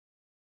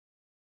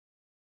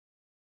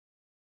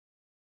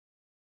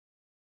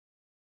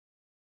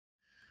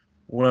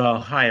Well,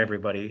 hi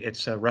everybody.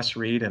 It's Russ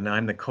Reed, and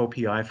I'm the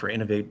co-PI for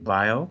Innovate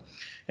Bio.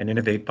 And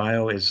Innovate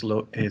Bio is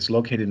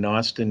located in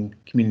Austin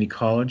Community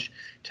College,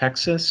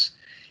 Texas,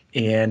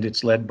 and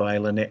it's led by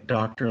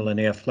Dr.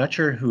 Linnea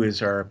Fletcher, who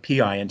is our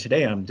PI. And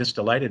today I'm just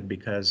delighted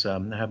because I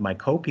have my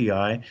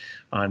co-PI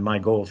on my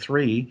goal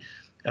 3,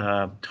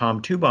 Tom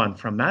Tubon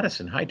from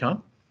Madison. Hi,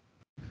 Tom.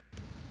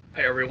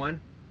 Hi, everyone.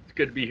 It's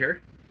good to be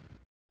here.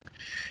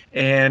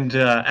 And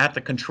at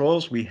the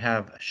controls, we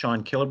have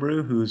Sean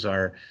Killebrew, who's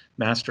our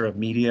Master of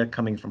Media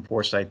coming from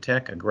Foresight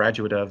Tech, a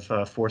graduate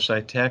of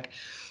Foresight Tech,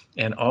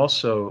 and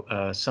also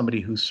somebody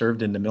who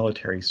served in the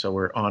military. So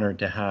we're honored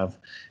to have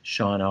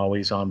Sean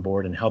always on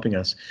board and helping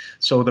us.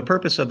 So the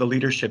purpose of the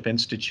Leadership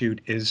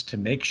Institute is to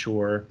make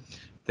sure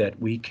that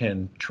we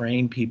can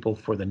train people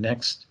for the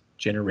next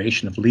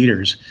generation of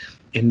leaders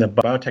in the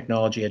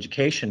biotechnology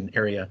education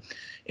area.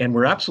 And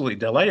we're absolutely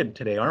delighted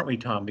today, aren't we,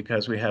 Tom,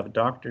 because we have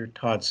Dr.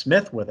 Todd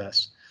Smith with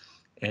us,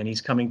 and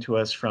he's coming to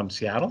us from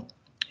Seattle.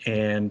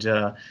 And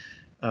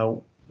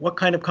what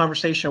kind of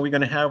conversation are we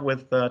going to have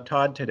with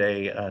Todd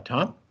today,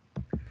 Tom?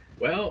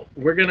 Well,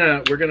 we're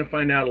gonna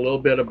find out a little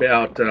bit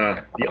about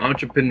the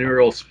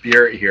entrepreneurial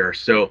spirit here.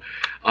 So,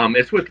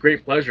 it's with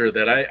great pleasure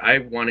that I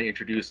want to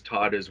introduce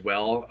Todd as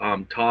well.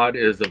 Todd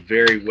is a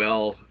very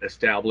well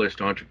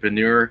established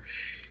entrepreneur.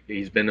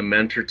 He's been a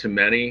mentor to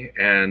many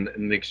and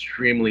an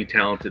extremely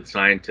talented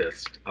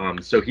scientist.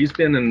 So he's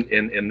been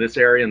in this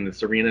area, in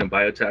this arena in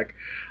biotech,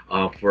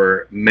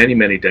 for many,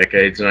 many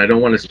decades. And I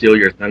don't want to steal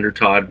your thunder,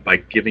 Todd, by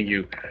giving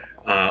you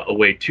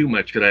away too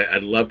much, because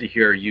I'd love to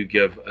hear you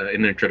give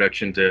an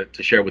introduction to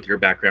share with your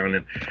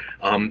background.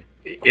 And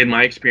in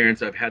my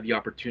experience, I've had the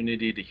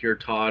opportunity to hear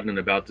Todd and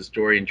about the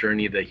story and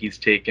journey that he's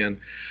taken,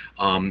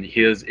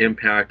 his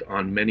impact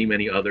on many,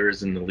 many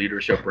others in the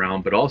leadership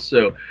realm, but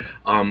also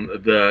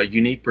the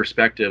unique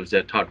perspectives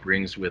that Todd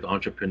brings with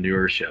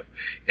entrepreneurship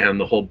and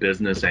the whole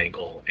business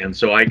angle. And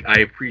so I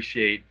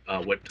appreciate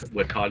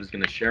what Todd is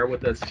going to share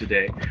with us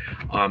today.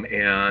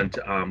 And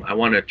I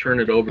want to turn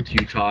it over to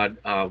you, Todd,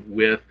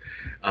 with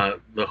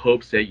the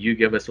hopes that you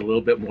give us a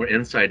little bit more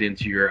insight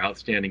into your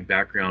outstanding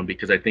background,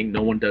 because I think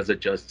no one does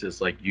it justice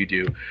like you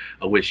do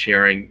with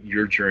sharing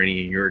your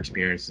journey and your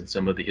experience and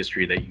some of the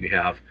history that you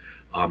have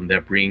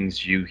that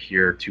brings you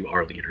here to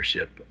our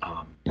leadership.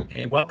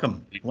 Hey,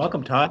 welcome,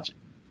 Todd.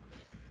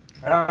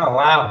 Oh,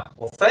 wow.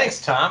 Well,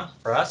 thanks, Tom,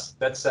 for us.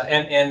 That's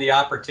and the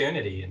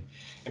opportunity.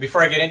 And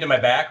before I get into my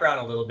background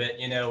a little bit,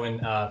 when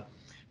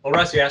well,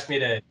 Russ, you asked me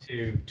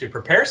to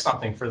prepare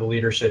something for the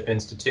Leadership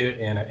Institute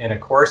and a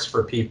course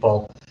for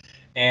people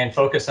and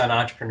focus on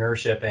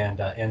entrepreneurship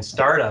and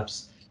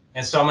startups.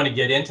 And so I'm going to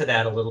get into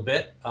that a little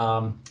bit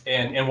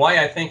and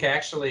why I think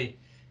actually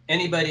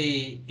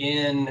anybody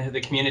in the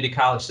community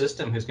college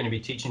system who's going to be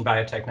teaching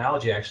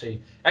biotechnology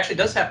actually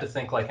does have to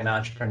think like an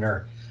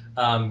entrepreneur.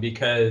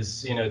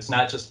 Because it's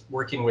not just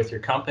working with your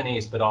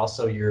companies, but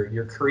also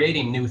you're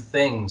creating new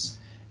things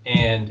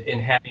and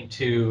having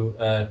to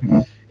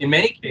in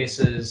many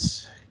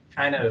cases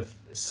kind of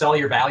sell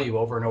your value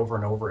over and over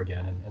and over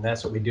again, and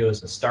that's what we do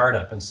as a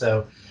startup. And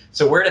so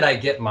where did I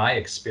get my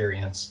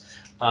experience?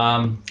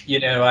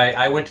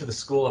 I went to the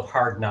School of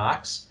Hard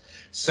Knocks.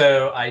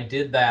 So I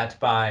did that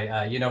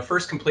by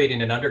first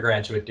completing an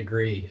undergraduate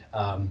degree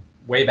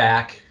way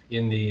back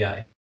in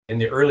the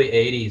early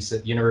 80s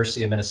at the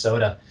University of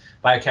Minnesota,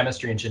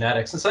 biochemistry and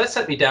genetics. And so that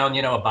set me down,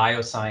 a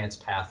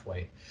bioscience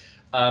pathway.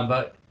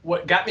 But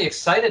what got me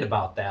excited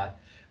about that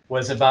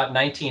was about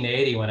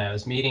 1980 when I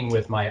was meeting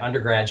with my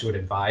undergraduate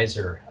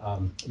advisor,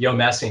 Yo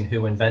Messing,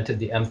 who invented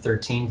the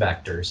M13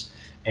 vectors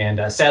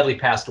and sadly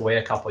passed away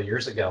a couple of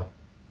years ago.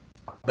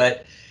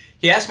 But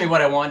he asked me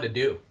what I wanted to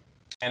do.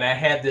 And I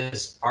had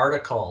this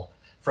article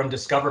from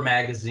Discover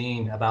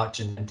magazine about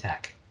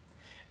genentech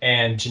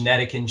and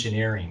genetic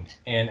engineering.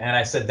 And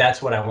I said,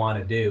 that's what I want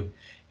to do.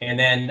 And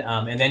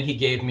then he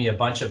gave me a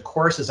bunch of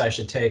courses I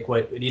should take.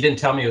 What he didn't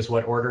tell me was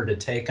what order to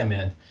take them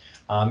in.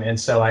 And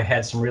so I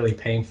had some really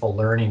painful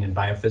learning in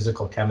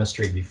biophysical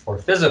chemistry before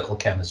physical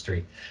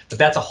chemistry. But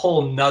that's a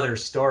whole nother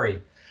story.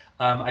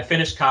 I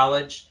finished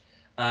college,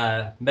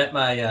 met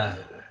my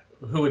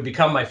who would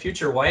become my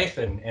future wife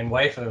and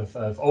wife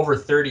of over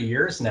 30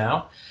 years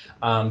now,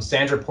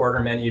 Sandra Porter.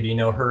 Many of you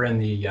know her in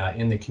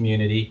the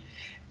community,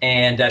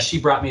 and she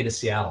brought me to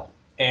Seattle.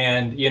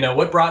 And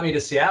what brought me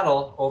to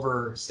Seattle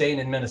over staying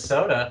in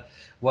Minnesota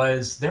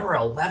was there were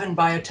 11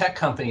 biotech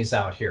companies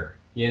out here,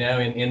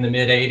 in the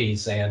mid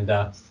 80s,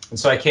 and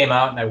so I came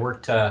out and I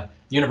worked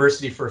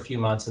university for a few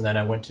months, and then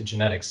I went to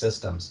Genetic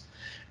Systems.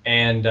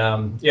 And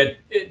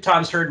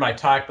Tom's heard my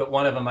talk, but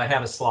one of them I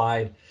have a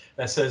slide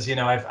that says,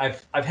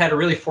 I've had a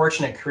really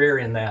fortunate career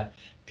in that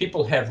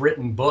people have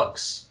written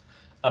books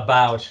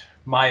about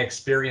my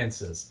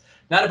experiences,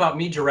 not about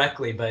me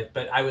directly, but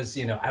I was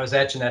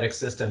at Genetic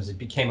Systems. It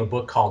became a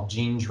book called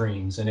Gene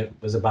Dreams, and it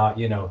was about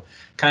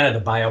kind of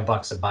the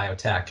biobucks of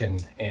biotech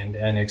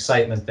and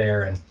excitement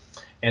there.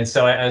 And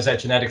so I was at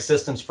Genetic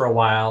Systems for a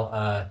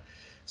while.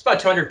 It's about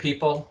 200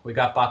 people. We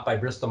got bought by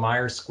Bristol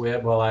Myers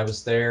Squibb while I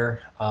was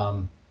there.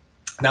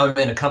 Now I'm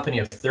in a company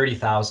of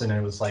 30,000, and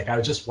it was like I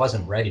just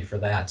wasn't ready for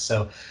that.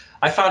 So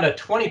I found a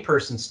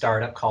 20-person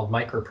startup called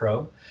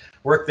Microprobe,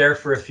 worked there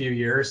for a few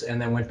years,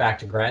 and then went back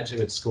to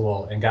graduate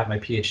school and got my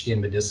PhD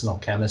in medicinal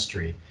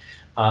chemistry.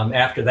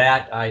 After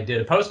that, I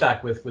did a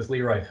postdoc with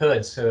Leroy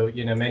Hood. So,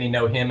 you know, many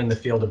know him in the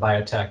field of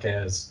biotech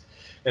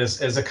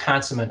as a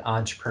consummate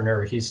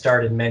entrepreneur. He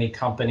started many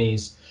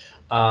companies.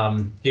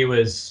 He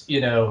was, you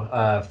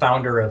know,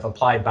 founder of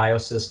Applied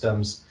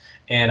Biosystems,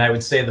 and I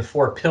would say the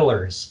four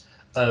pillars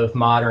of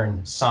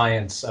modern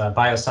science,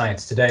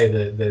 bioscience today,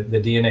 the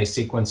DNA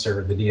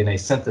sequencer, the DNA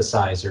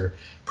synthesizer,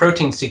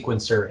 protein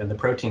sequencer, and the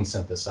protein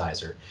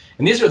synthesizer.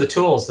 And these are the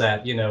tools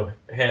that, you know,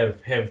 have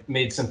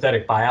made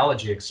synthetic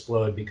biology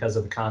explode because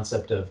of the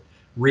concept of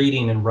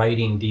reading and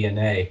writing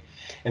DNA.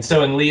 And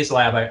so in Lee's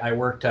lab, I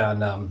worked on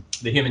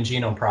the Human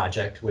Genome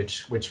Project,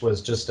 which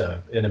was just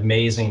an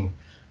amazing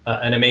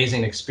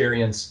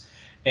experience.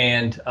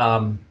 And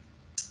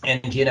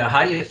you know,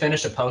 how do you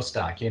finish a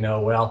postdoc? You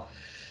know, well,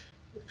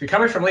 if you're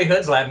coming from Lee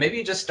Hood's lab, maybe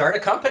you just start a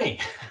company.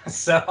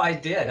 So I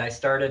did. I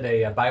started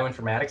a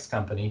bioinformatics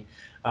company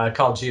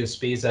called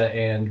Geospiza,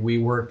 and we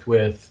worked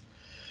with,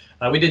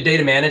 we did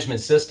data management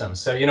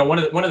systems. So, you know, one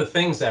of the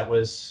things that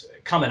was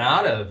coming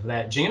out of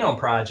that genome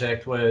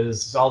project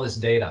was all this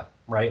data,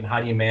 right? And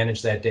how do you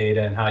manage that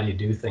data, and how do you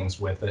do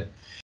things with it?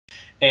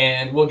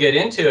 And we'll get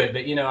into it,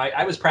 but, you know,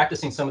 I was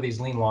practicing some of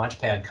these lean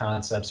launchpad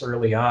concepts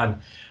early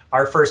on.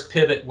 Our first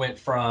pivot went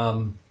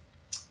from,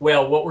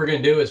 well, what we're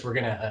going to do is we're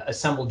going to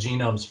assemble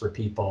genomes for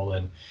people,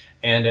 and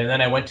then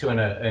I went to an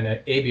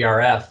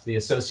ABRF, the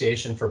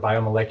Association for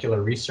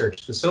Biomolecular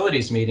Research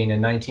Facilities meeting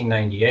in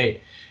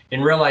 1998,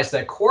 and realized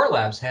that core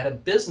labs had a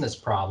business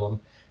problem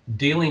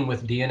dealing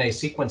with DNA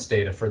sequence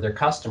data for their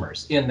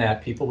customers, in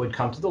that people would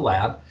come to the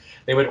lab,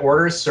 they would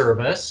order a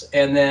service,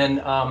 and then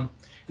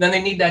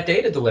they need that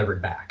data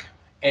delivered back.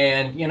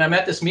 And, you know, I'm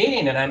at this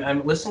meeting and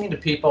I'm listening to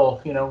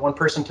people. You know, one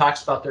person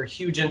talks about their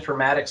huge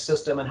informatics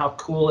system and how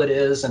cool it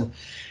is, and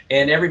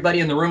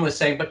everybody in the room was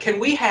saying, but can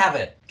we have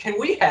it? Can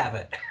we have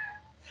it?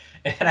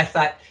 And I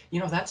thought, you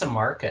know, that's a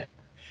market.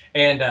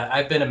 And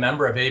I've been a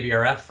member of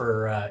ABRF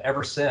for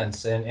ever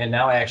since, and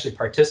now I actually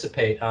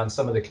participate on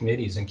some of the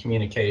committees in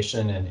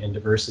communication and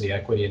diversity,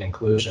 equity, and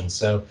inclusion.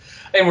 So,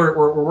 and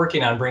we're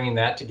working on bringing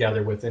that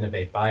together with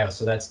Innovate Bio.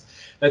 So that's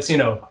you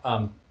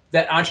know,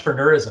 that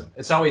entrepreneurism.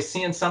 It's always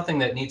seeing something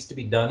that needs to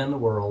be done in the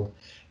world,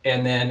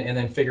 and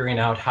then figuring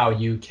out how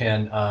you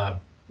can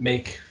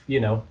make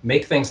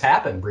things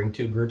happen, bring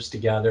two groups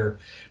together,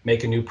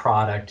 make a new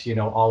product, you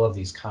know, all of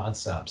these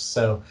concepts.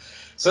 So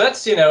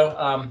that's, you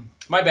know,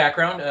 my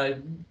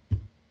background.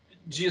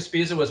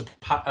 Geospiza was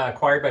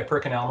acquired by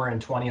PerkinElmer in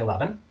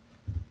 2011.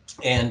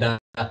 And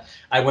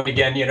I went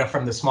again, you know,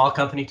 from the small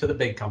company to the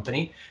big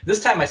company.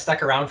 This time I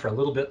stuck around for a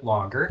little bit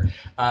longer,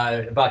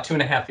 about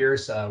 2.5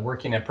 years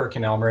working at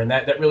PerkinElmer, and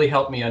that really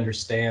helped me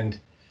understand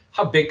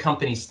how big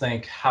companies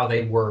think, how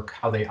they work,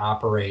 how they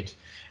operate,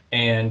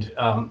 and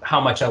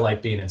how much I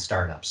like being in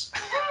startups.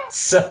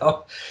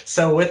 So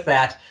with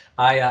that,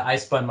 I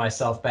spun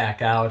myself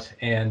back out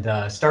and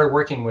started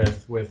working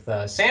with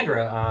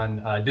Sandra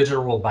on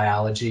digital world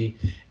biology,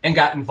 and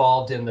got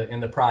involved in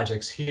the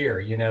projects here.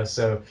 You know,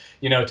 so,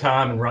 you know,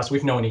 Tom and Russ,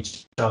 we've known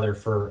each other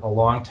for a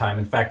long time.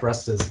 In fact,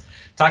 Russ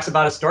talks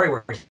about a story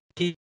where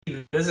he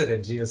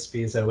visited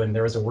Geospiza when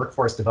there was a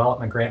workforce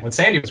development grant when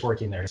Sandy was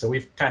working there. So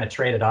we've kind of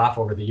traded off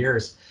over the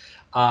years.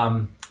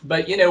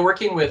 But, you know,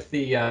 working with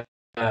the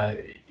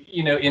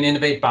you know, in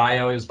Innovate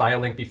Bio, it was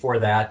BioLink before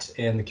that,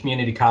 in the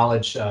community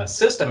college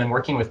system, and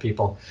working with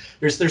people,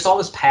 there's all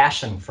this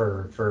passion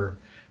for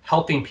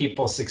helping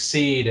people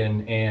succeed,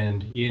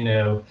 and you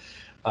know,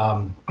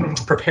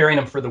 preparing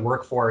them for the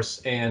workforce,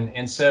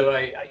 and so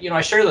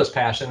I share those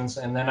passions,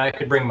 and then I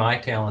could bring my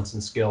talents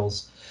and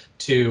skills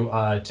to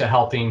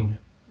helping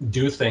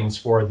do things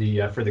for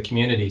the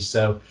community.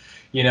 So,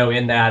 you know,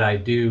 in that I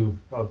do,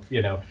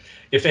 you know,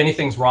 if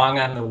anything's wrong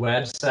on the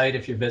website,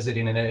 if you're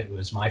visiting it, it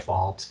was my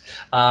fault.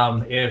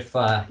 If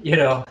you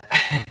know,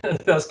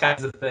 those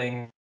kinds of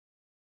things.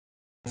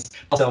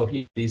 Also,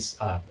 these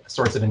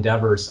sorts of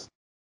endeavors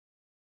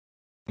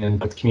in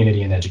both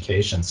community and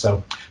education.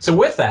 So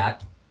with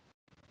that,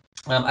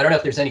 I don't know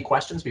if there's any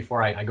questions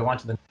before I go on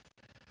to the.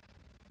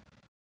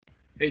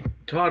 Hey,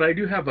 Todd, I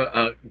do have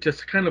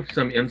just kind of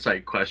some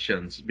insight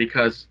questions,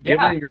 because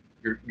given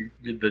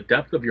the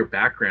depth of your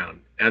background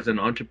as an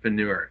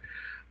entrepreneur,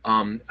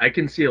 I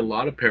can see a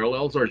lot of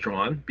parallels are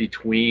drawn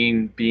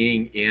between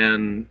being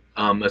in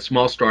a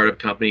small startup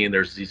company, and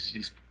there's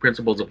these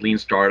principles of lean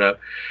startup,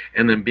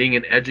 and then being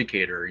an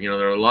educator. You know,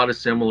 there are a lot of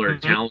similar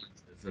challenges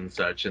and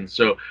such. And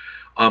so,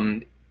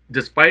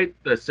 despite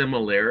the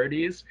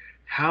similarities,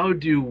 how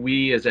do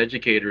we as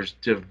educators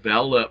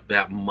develop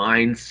that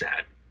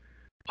mindset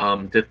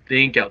to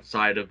think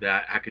outside of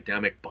that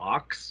academic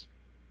box,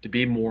 to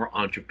be more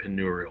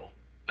entrepreneurial?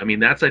 I mean,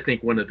 that's, I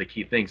think, one of the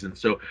key things. And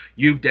so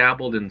you've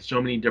dabbled in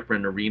so many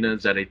different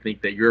arenas that I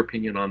think that your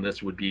opinion on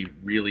this would be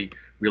really,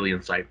 really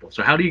insightful.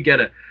 So how do you get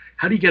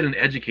an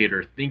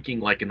educator thinking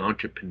like an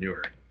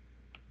entrepreneur?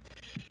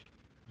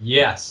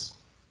 Yes,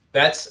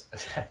 that's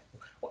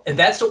and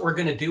that's what we're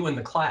going to do in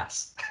the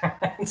class.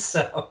 And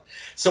so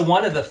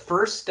one of the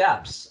first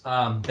steps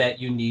that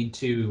you need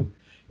to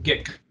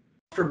get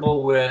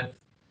comfortable with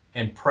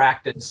and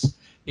practice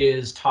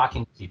is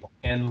talking to people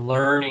and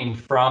learning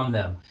from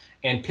them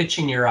and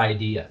pitching your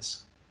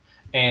ideas.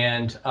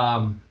 And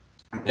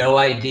no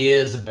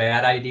idea is a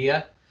bad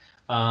idea.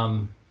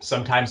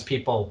 Sometimes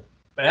people,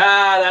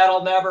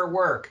 that'll never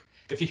work.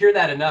 If you hear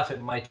that enough,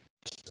 it might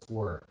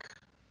work.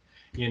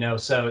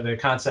 So the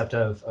concept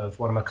of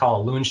what I'm gonna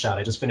call a loon shot.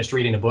 I just finished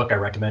reading a book I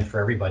recommend for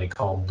everybody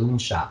called Loon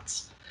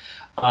Shots.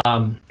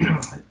 So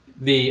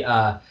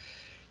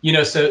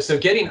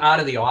getting out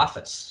of the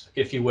office,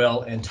 if you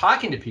will, and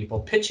talking to people,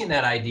 pitching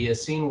that idea,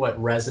 seeing what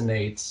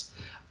resonates,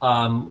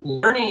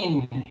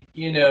 learning,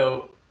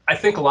 I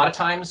think a lot of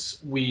times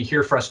we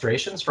hear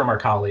frustrations from our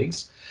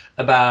colleagues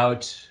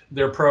about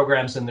their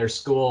programs and their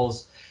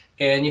schools,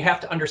 and you have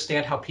to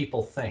understand how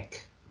people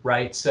think,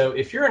 right? So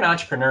if you're an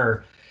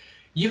entrepreneur,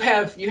 you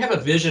have a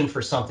vision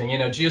for something.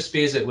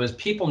 Geospace, it was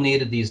people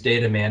needed these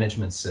data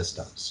management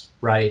systems,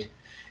 right?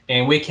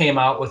 And we came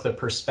out with a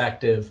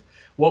perspective.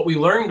 What we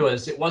learned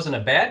was it wasn't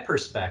a bad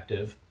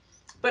perspective,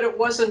 but it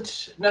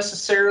wasn't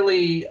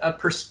necessarily a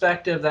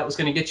perspective that was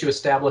going to get you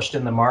established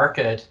in the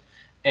market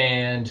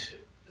and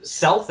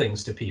sell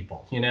things to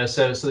people.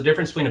 So the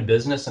difference between a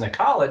business and a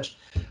college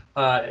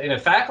and a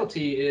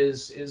faculty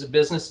is a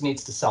business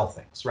needs to sell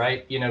things,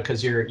 right?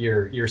 Because your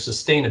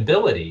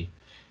sustainability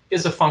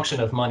is a function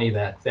of money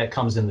that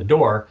comes in the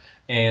door,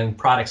 and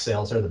product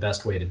sales are the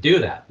best way to do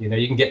that. You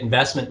can get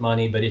investment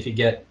money, but if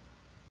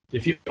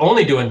you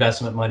only do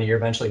investment money, you're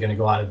eventually going to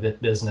go out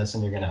of business,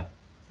 and you're going to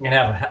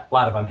have a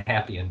lot of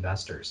unhappy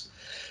investors.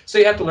 So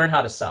you have to learn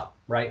how to sell,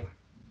 right?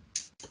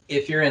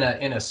 If you're in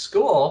a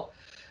school,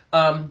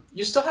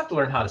 you still have to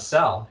learn how to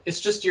sell. It's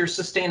just your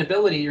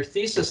sustainability, your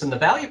thesis, and the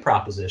value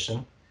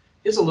proposition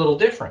is a little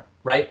different,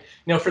 right?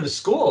 For the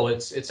school,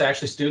 it's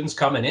actually students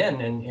coming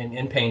in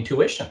and paying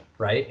tuition,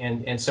 right?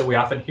 And so we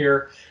often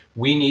hear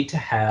we need to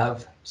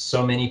have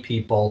so many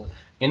people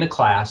in a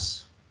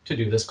class to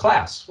do this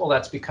class. Well,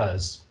 that's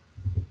because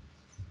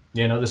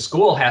the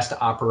school has to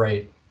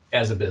operate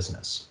as a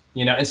business,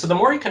 and so the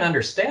more you can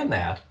understand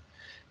that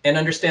and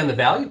understand the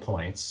value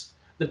points,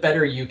 the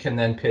better you can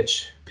then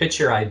pitch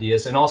your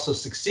ideas and also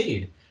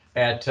succeed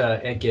at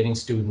getting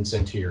students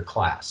into your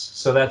class.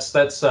 So that's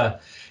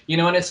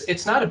and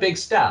it's not a big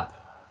step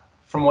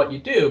from what you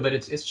do, but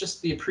it's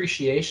just the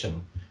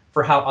appreciation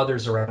for how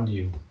others around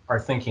you are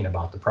thinking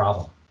about the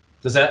problem.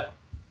 Does that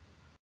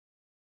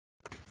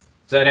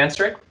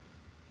answer it?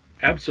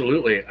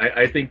 Absolutely.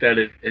 I think that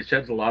it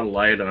sheds a lot of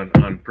light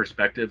on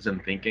perspectives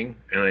and thinking.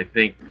 And I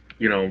think,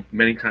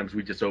 many times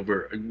we just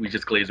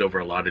glaze over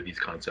a lot of these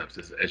concepts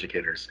as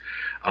educators.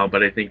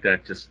 But I think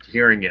that just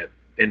hearing it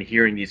and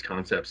hearing these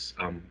concepts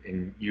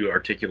and you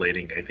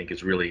articulating, I think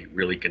is really,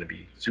 really going to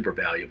be super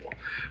valuable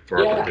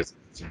for our business.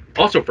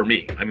 Also for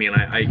me. I mean,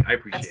 I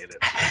appreciate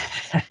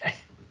it.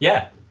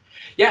 Yeah.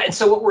 And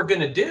so what we're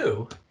going to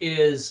do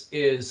is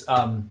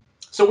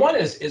so one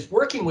is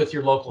working with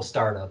your local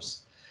startups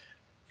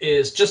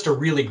is just a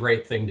really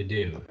great thing to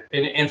do,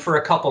 and for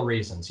a couple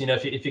reasons.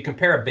 If you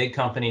compare a big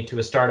company to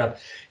a startup,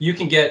 you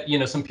can get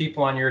some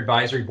people on your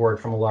advisory board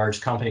from a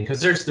large company,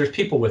 because there's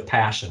people with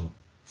passion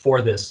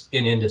for this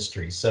in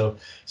industry. So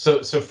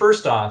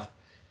first off,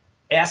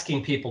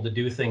 asking people to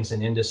do things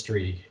in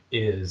industry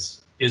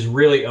is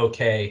really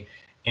okay,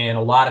 and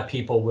a lot of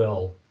people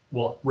will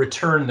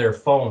return that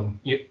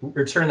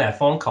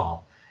phone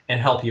call and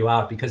help you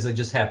out because they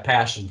just have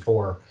passion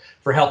for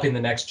helping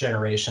the next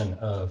generation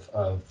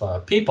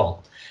of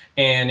people.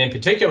 And in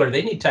particular,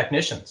 they need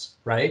technicians,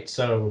 right?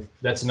 So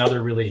that's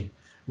another really,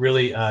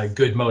 really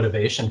good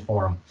motivation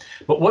for them.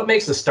 But what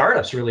makes the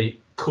startups really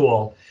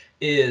cool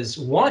is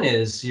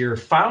your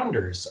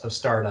founders of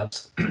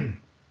startups,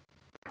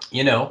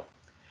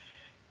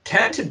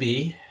 tend to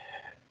be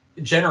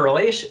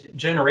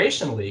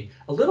generationally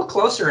a little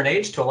closer in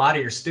age to a lot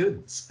of your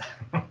students.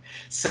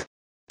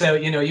 So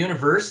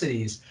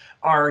universities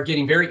are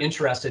getting very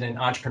interested in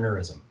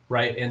entrepreneurism,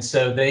 right? And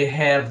so they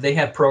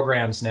have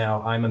programs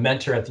now. I'm a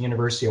mentor at the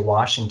University of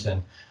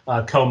Washington.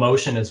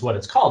 Co-Motion is what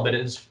it's called, but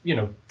it is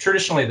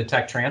traditionally the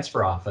tech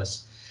transfer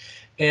office,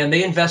 and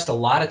they invest a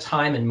lot of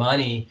time and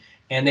money,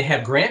 and they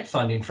have grant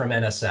funding from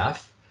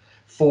NSF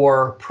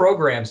for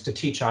programs to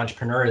teach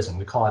entrepreneurism.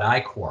 We call it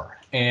I-Core,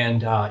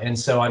 and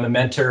so I'm a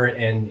mentor,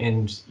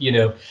 and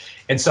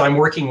so I'm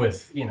working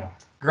with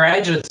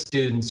graduate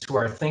students who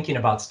are thinking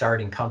about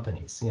starting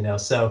companies,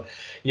 so,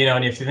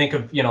 and if you think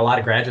of, a lot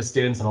of graduate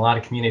students and a lot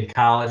of community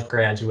college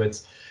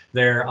graduates,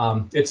 they're,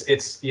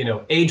 it's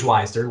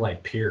age-wise, they're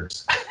like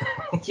peers,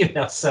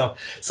 so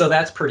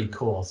that's pretty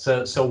cool.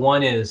 So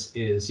one is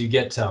you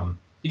get to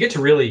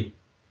really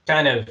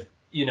kind of,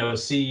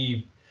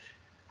 see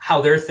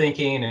how they're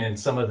thinking and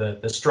some of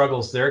the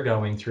struggles they're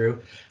going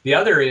through. The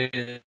other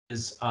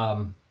is,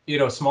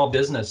 small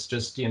business,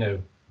 just,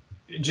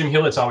 Jim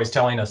Hewlett's always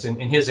telling us in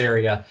his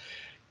area,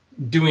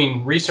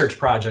 doing research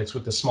projects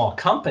with the small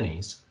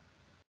companies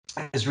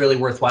is really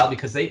worthwhile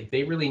because they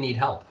really need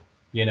help.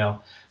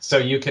 so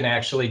you can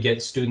actually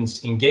get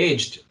students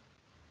engaged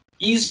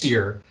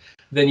easier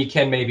than you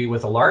can maybe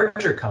with a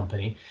larger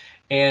company.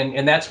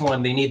 And that's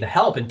one, they need the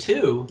help. And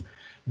two,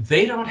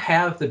 they don't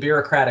have the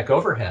bureaucratic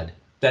overhead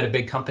that a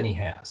big company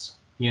has,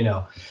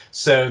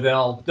 so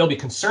they'll be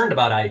concerned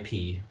about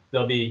IP.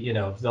 They'll be,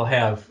 they'll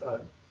have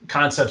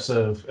concepts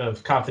of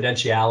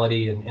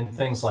confidentiality and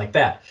things like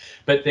that,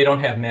 but they don't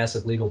have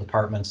massive legal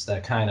departments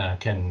that kind of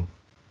can,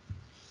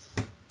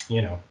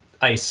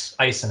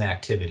 ice an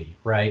activity,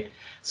 right?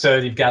 So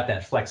you've got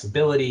that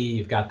flexibility,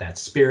 you've got that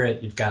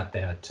spirit, you've got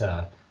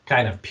that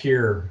kind of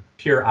pure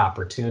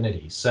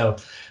opportunity. So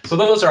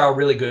those are all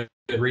really good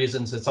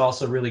reasons. It's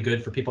also really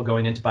good for people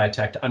going into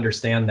biotech to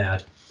understand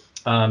that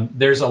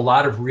there's a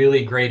lot of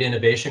really great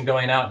innovation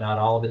going out. Not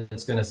all of it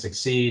is going to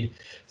succeed.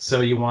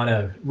 So you want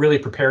to really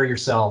prepare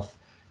yourself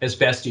as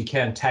best you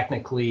can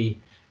technically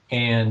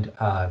and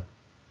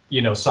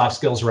soft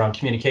skills around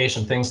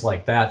communication, things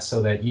like that,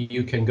 so that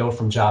you can go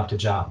from job to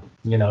job.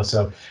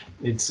 So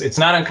it's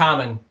not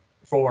uncommon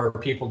for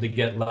people to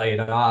get laid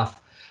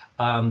off.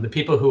 The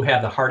people who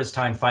have the hardest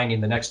time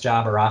finding the next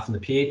job are often the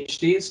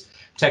PhDs.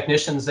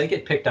 Technicians, they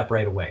get picked up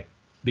right away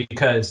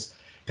because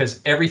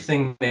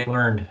everything they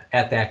learned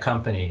at that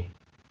company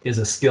is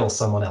a skill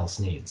someone else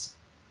needs.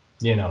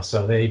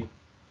 So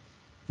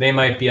they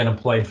might be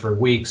unemployed for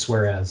weeks,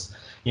 whereas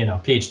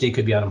PhD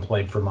could be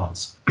unemployed for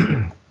months.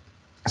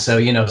 So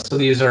so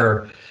these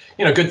are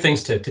good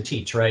things to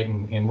teach, right?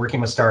 And working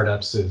with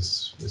startups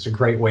is a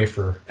great way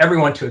for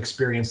everyone to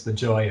experience the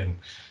joy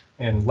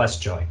and less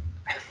joy.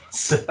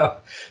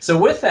 So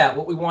with that,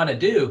 what we want to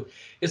do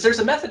is there's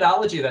a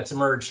methodology that's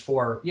emerged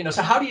for,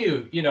 so how do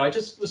you, I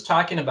just was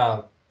talking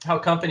about how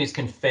companies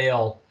can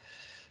fail.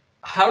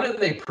 How do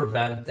they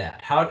prevent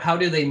that? How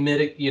do they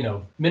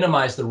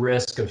minimize the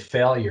risk of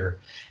failure?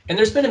 And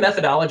there's been a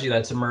methodology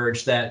that's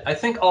emerged that I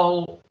think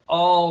all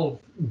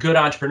good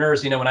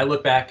entrepreneurs, when I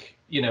look back,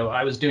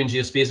 I was doing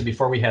Geospesa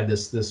before we had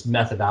this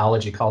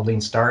methodology called Lean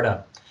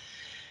Startup.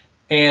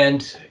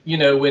 And,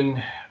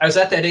 when I was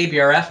at that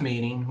ABRF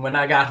meeting, when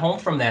I got home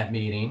from that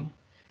meeting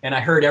and I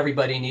heard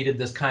everybody needed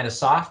this kind of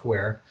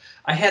software,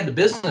 I had the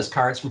business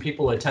cards from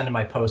people who attended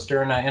my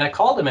poster, and I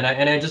called them and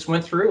I just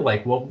went through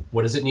like, well,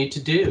 what does it need to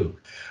do?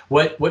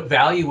 What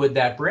value would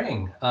that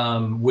bring?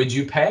 Would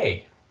you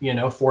pay,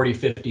 $40,000,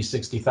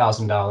 $50,000,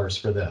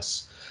 $60,000 for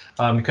this?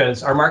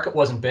 Because our market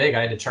wasn't big,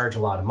 I had to charge a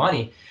lot of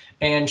money.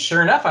 And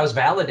sure enough, I was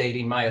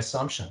validating my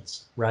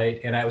assumptions, right?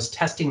 And I was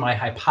testing my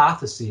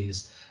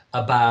hypotheses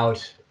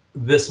about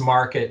this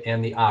market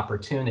and the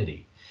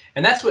opportunity.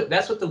 And that's what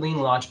the Lean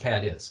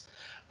Launchpad is.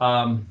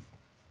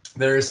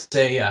 There's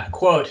a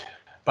quote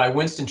by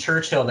Winston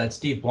Churchill that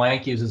Steve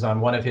Blank uses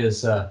on one of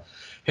his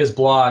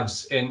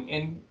blogs.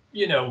 And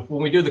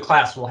when we do the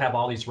class, we'll have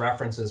all these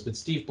references. But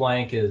Steve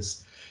Blank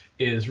is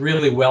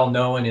really well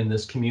known in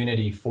this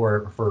community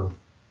for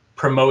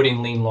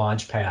promoting Lean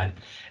Launchpad.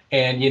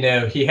 And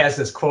he has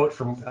this quote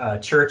from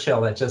Churchill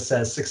that just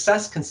says,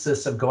 "Success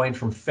consists of going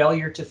from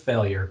failure to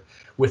failure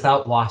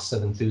without loss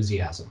of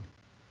enthusiasm."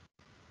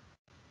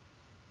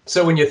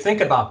 So when you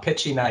think about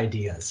pitching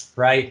ideas,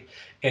 right,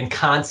 and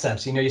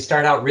concepts, you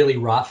start out really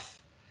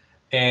rough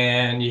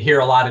and you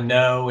hear a lot of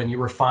no and you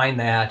refine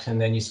that, and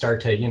then you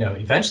start to,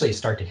 eventually you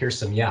start to hear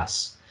some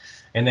yes.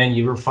 And then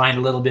you refine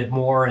a little bit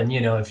more, and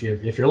if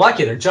you're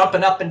lucky, they're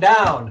jumping up and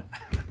down,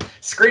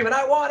 screaming,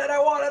 "I want it, I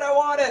want it, I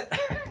want it."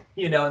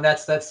 And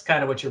that's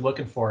kind of what you're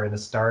looking for in a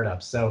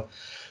startup. So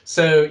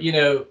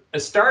a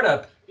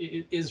startup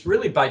is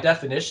really, by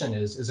definition,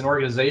 is an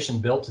organization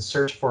built to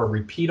search for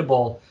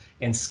repeatable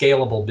and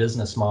scalable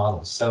business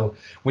models. So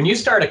when you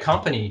start a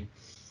company,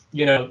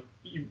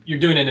 you're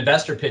doing an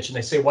investor pitch and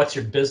they say, "What's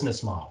your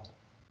business model?"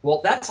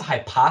 Well, that's a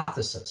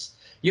hypothesis.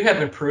 You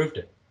haven't proved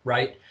it,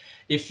 right?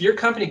 If your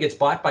company gets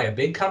bought by a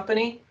big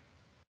company,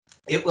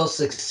 it will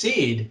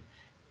succeed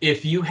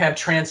if you have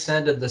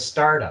transcended the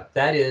startup.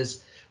 That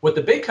is, what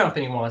the big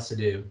company wants to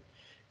do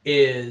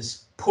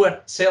is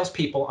put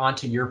salespeople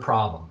onto your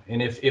problem.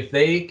 And if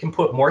they can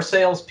put more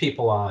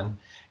salespeople on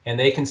and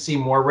they can see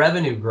more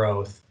revenue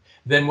growth,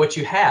 then what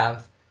you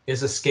have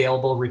is a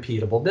scalable,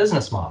 repeatable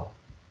business model.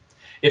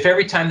 If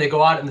every time they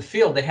go out in the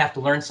field, they have to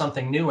learn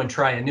something new and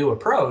try a new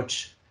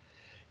approach,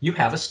 you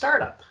have a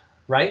startup,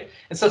 right?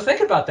 And so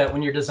think about that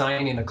when you're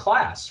designing a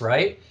class,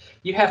 right?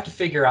 You have to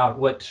figure out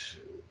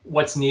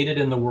what's needed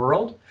in the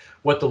world,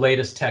 what the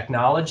latest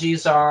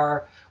technologies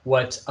are,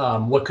 what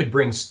could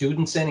bring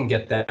students in and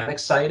get them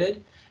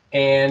excited.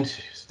 And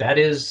that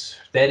is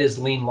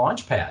Lean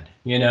Launchpad.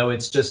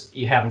 It's just,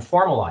 you haven't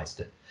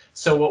formalized it.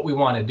 So what we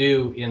want to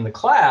do in the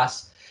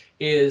class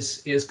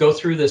is go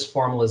through this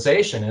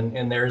formalization,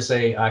 and there's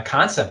a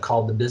concept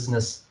called the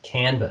business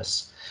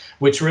canvas,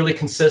 which really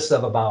consists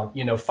of about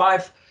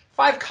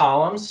five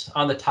columns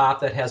on the top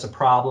that has a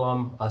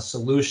problem, a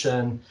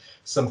solution,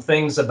 some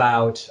things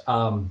about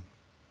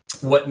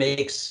what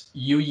makes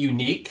you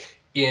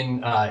unique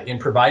in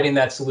providing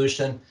that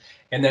solution,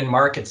 and then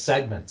market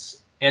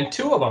segments, and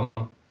two of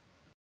them,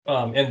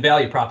 and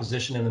value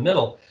proposition in the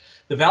middle.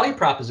 The value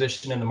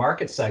proposition and the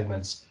market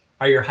segments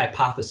are your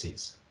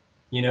hypotheses.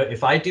 You know,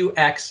 if I do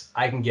X,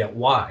 I can get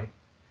Y.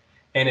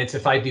 And it's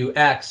if I do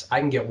X, I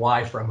can get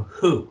Y from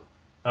who,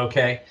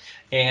 okay?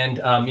 And,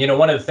 you know,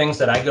 one of the things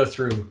that I go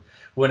through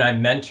when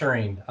I'm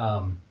mentoring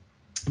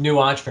new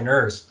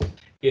entrepreneurs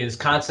is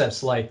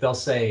concepts like they'll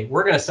say,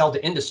 we're going to sell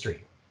to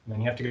industry. And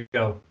then you have to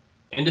go,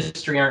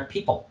 industry aren't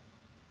people.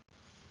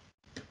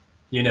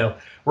 You know,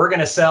 we're going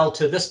to sell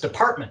to this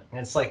department. And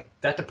it's like,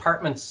 that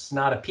department's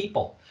not a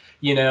people.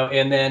 You know,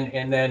 and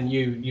then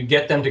you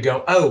get them to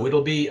go, oh,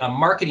 it'll be a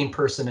marketing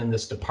person in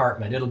this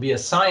department. It'll be a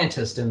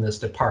scientist in this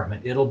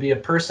department. It'll be a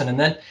person. And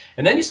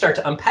then you start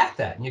to unpack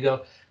that and you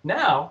go,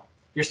 now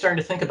you're starting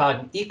to think about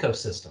an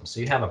ecosystem. So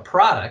you have a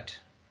product.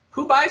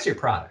 Who buys your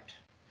product?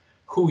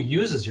 Who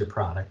uses your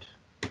product?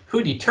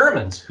 Who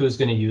determines who's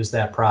going to use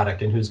that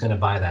product and who's going to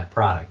buy that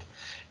product?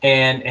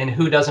 And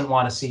who doesn't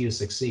want to see you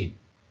succeed?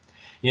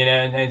 You know,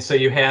 and so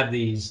you have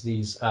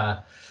these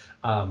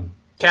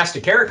cast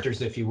of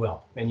characters, if you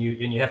will, and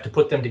you have to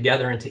put them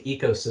together into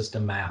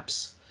ecosystem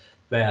maps.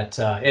 That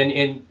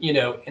and you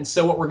know, and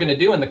so what we're going to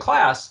do in the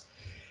class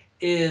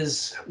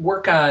is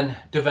work on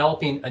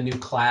developing a new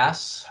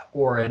class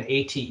or an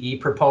ATE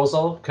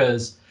proposal,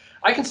 because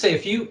I can say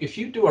if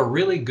you do a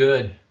really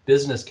good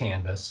business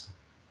canvas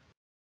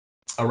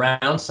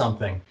around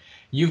something,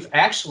 you've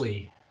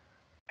actually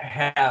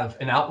have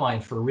an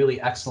outline for a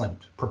really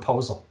excellent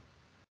proposal,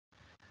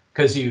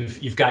 because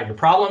you've got your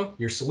problem,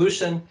 your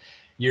solution,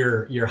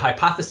 your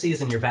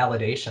hypotheses, and your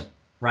validation,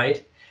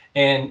 right?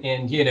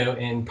 And you know,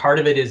 and part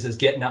of it is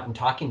getting out and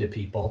talking to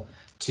people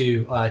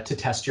to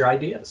test your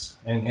ideas,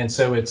 and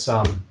so it's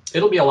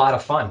it'll be a lot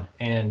of fun,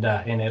 and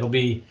it'll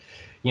be,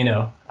 you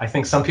know, I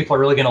think some people are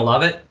really going to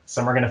love it.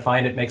 Some are going to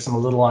find it makes them a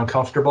little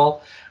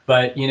uncomfortable,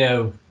 but you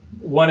know,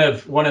 one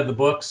of the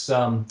books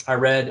I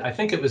read, I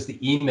think it was the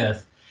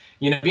E-Myth.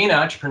 You know, being an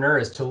entrepreneur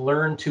is to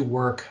learn to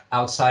work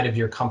outside of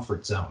your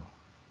comfort zone.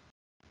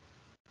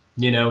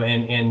 You know,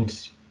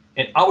 and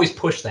always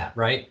push that,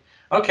 right?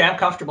 Okay, I'm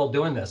comfortable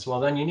doing this. Well,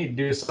 then you need to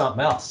do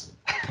something else.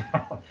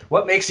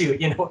 What makes you,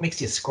 you know, what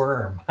makes you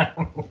squirm?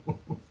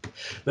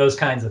 Those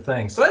kinds of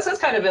things. So that's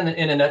kind of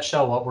in a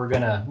nutshell what we're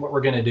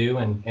gonna do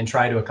and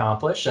try to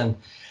accomplish.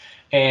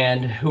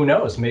 And who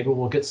knows, maybe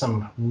we'll get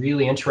some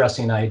really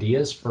interesting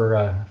ideas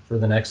for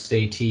the next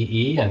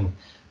ATE and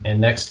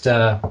next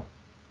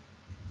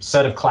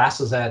set of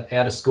classes at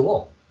a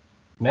school.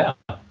 Yeah.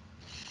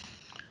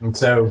 And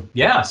so,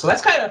 yeah, so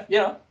that's kind of, you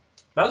know,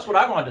 that was what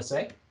I wanted to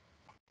say.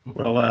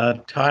 Well,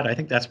 Todd, I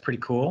think that's pretty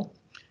cool.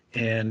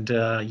 And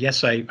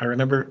yes, I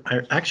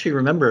actually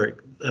remember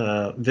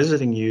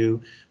visiting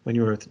you when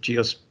you were with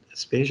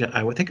Geospatia.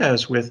 I would think I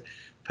was with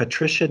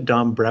Patricia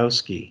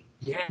Dombrowski.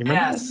 Yes. You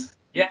remember that?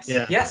 Yes.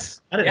 Yeah.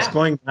 Yes. That is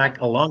going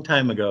back a long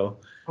time ago.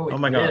 Oh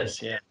my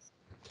gosh. Yeah.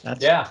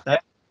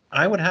 That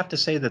I would have to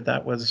say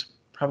that was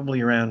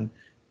probably around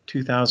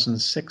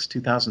 2006,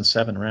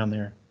 2007, around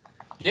there.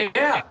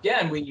 Yeah.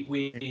 And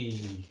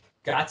we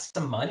got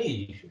some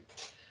money,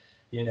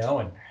 you know,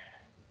 and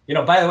you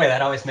know, by the way,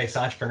 that always makes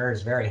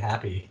entrepreneurs very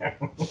happy.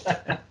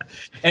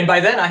 And by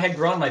then I had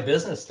grown my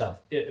business stuff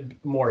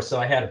more. So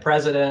I had a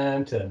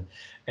president and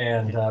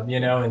you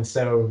know, and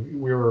so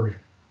we were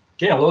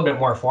getting a little bit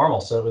more formal.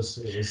 So it was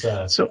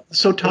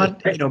so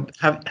Todd, you know,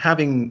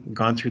 having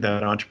gone through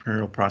that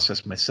entrepreneurial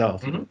process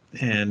myself, mm-hmm.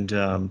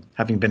 and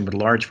having been with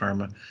large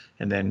pharma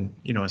and then,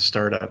 you know, a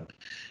startup,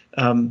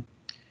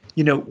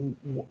 you know,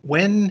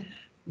 when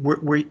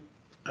we're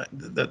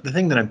the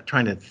thing that I'm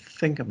trying to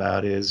think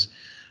about is,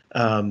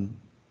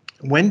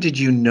 when did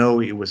you know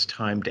it was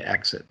time to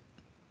exit,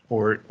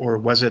 or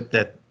was it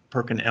that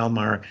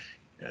Perkin-Elmer,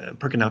 is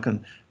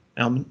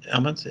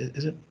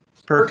it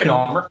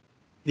Perkin-Elmer?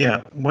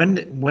 Yeah.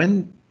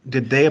 When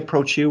did they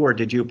approach you, or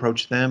did you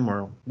approach them,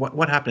 or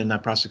what happened in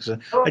that process?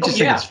 I just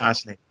think it's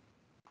fascinating.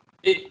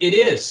 It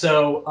is.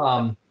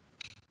 So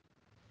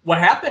what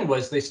happened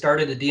was they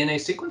started a DNA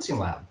sequencing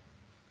lab,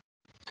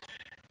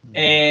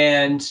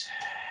 and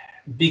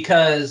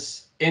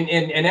because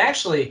and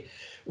actually,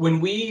 when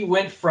we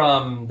went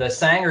from the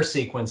Sanger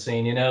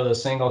sequencing, you know, the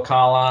single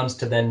columns,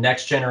 to then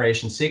next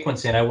generation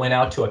sequencing, I went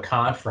out to a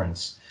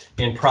conference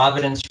in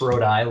Providence,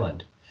 Rhode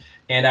Island,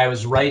 and I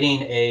was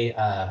writing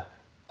a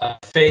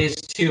phase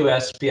 2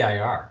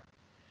 SBIR,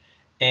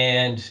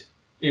 and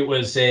it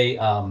was a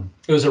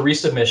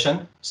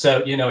resubmission.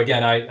 So, you know,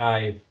 again,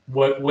 I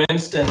what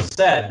Winston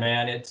said,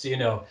 man, it's, you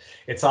know,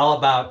 it's all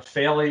about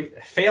failing,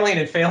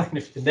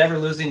 never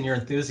losing your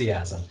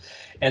enthusiasm.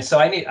 And so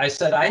I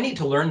said, I need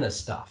to learn this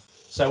stuff.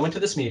 So I went to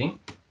this meeting,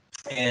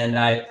 and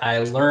I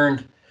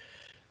learned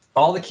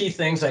all the key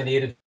things I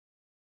needed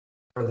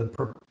for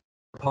the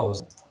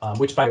proposal,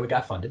 which by the way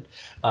got funded.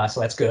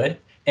 So that's good.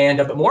 And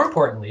but more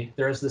importantly,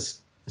 there was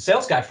this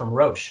sales guy from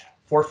Roche.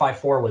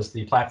 454 was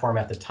the platform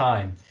at the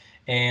time.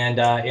 And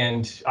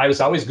I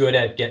was always good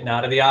at getting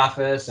out of the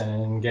office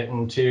and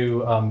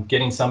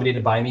getting somebody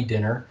to buy me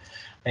dinner.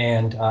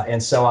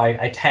 And so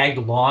I tagged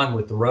along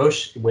with the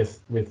Roche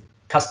with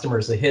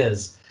customers of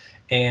his.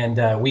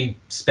 And we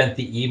spent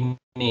the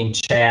evening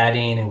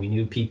chatting, and we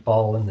knew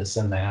people and this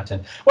and that.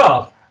 And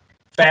well,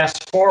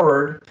 fast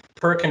forward,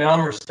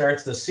 PerkinElmer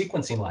starts the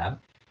sequencing lab.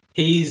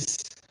 He's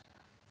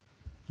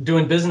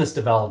doing business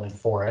development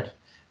for it.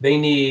 They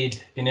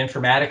need an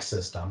informatics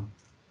system.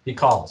 He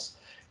calls,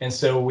 and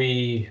so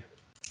we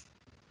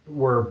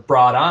were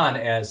brought on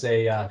as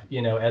a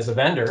as a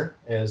vendor,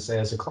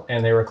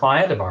 and they were a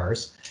client of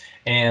ours,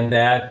 and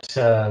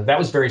that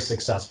was very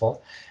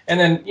successful. And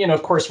then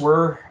of course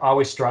we're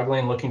always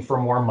struggling, looking for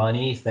more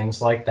money,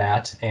 things like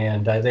that,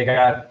 and they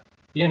got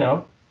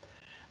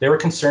they were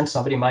concerned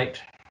somebody might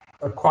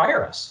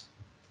acquire us,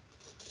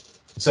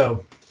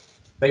 so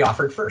they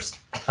offered first.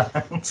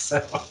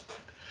 So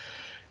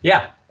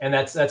yeah, and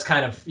that's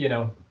kind of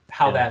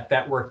how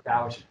that worked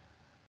out.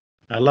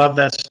 I love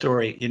that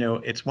story.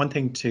 It's one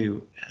thing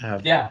to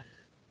have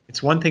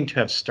it's one thing to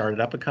have started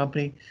up a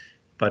company,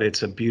 but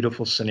it's a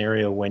beautiful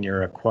scenario when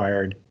you're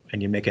acquired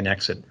and you make an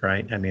exit,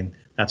 right? I mean,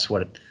 that's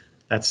what's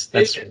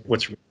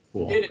really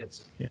cool. It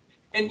is. Yeah.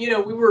 And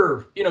we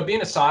were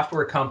being a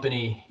software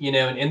company,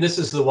 and this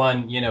is the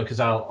one, because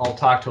I'll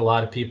talk to a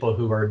lot of people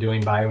who are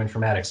doing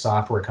bioinformatics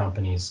software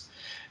companies,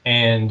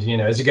 and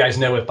as you guys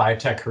know, with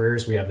Biotech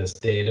Careers, we have this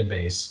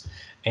database,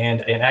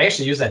 and I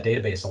actually use that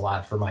database a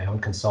lot for my own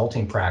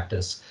consulting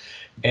practice.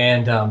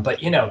 And but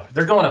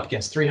they're going up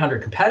against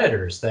 300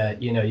 competitors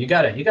that you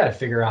got to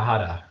figure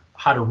out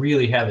how to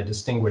really have a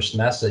distinguished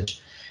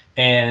message.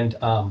 And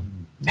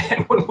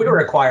and when we were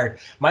acquired,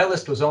 my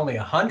list was only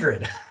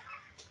 100.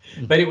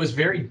 But it was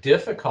very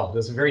difficult. It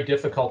was a very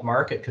difficult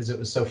market because it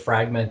was so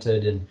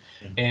fragmented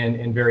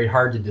and very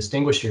hard to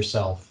distinguish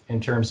yourself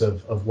in terms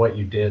of what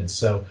you did.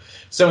 So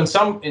in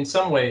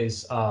some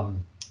ways,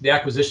 the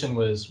acquisition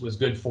was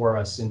good for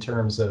us in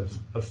terms of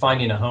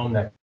finding a home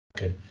that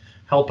could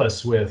help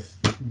us with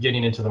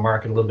getting into the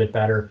market a little bit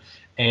better.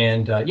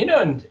 And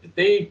and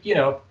they,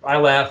 I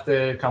left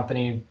the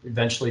company.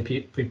 Eventually,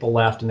 people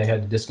left, and they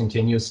had to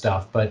discontinue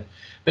stuff. But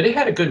it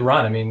had a good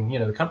run. I mean,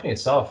 the company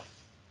itself,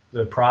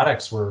 the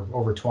products were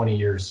over 20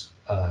 years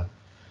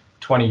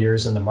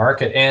in the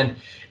market. And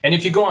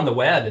if you go on the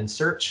web and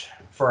search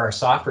for our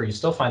software, you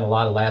still find a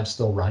lot of labs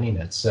still running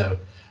it. So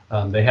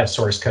they have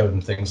source code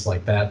and things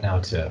like that now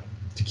to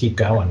keep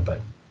going.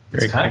 But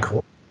it's kind of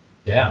cool.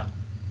 Yeah.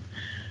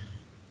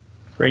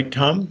 Great,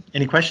 Tom.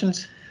 Any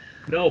questions?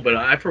 No, but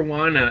I, for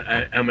one,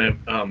 am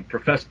a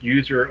professed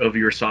user of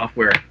your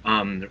software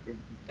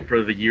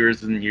for the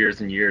years and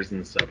years and years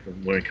and stuff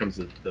when it comes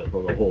to the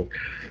whole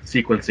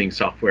sequencing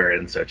software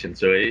and such. And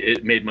so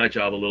it made my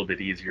job a little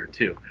bit easier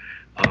too.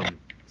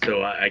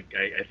 So I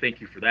thank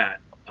you for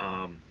that.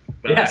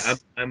 But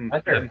yes, I'm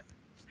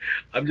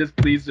just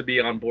pleased to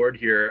be on board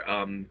here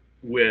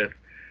with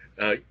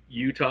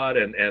you, Todd,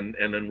 and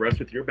then Russ,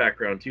 with your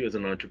background too as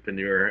an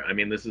entrepreneur. I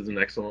mean, this is an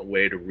excellent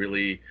way to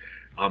really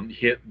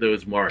hit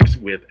those marks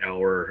with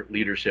our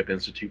Leadership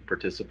Institute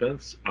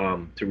participants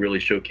to really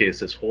showcase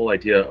this whole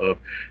idea of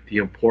the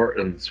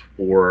importance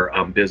for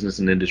business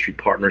and industry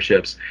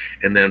partnerships,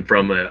 and then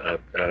from a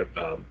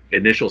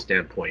initial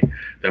standpoint,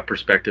 that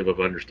perspective of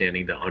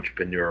understanding the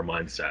entrepreneur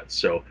mindset.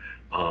 So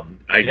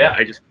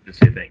I just want to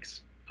say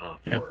thanks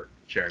for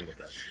sharing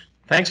with us.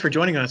 Thanks for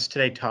joining us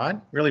today,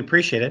 Todd. Really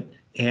appreciate it.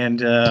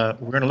 And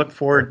we're going to look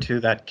forward to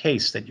that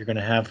case that you're going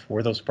to have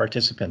for those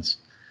participants.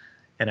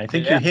 And I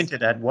think you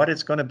hinted at what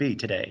it's going to be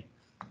today.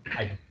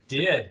 I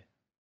did.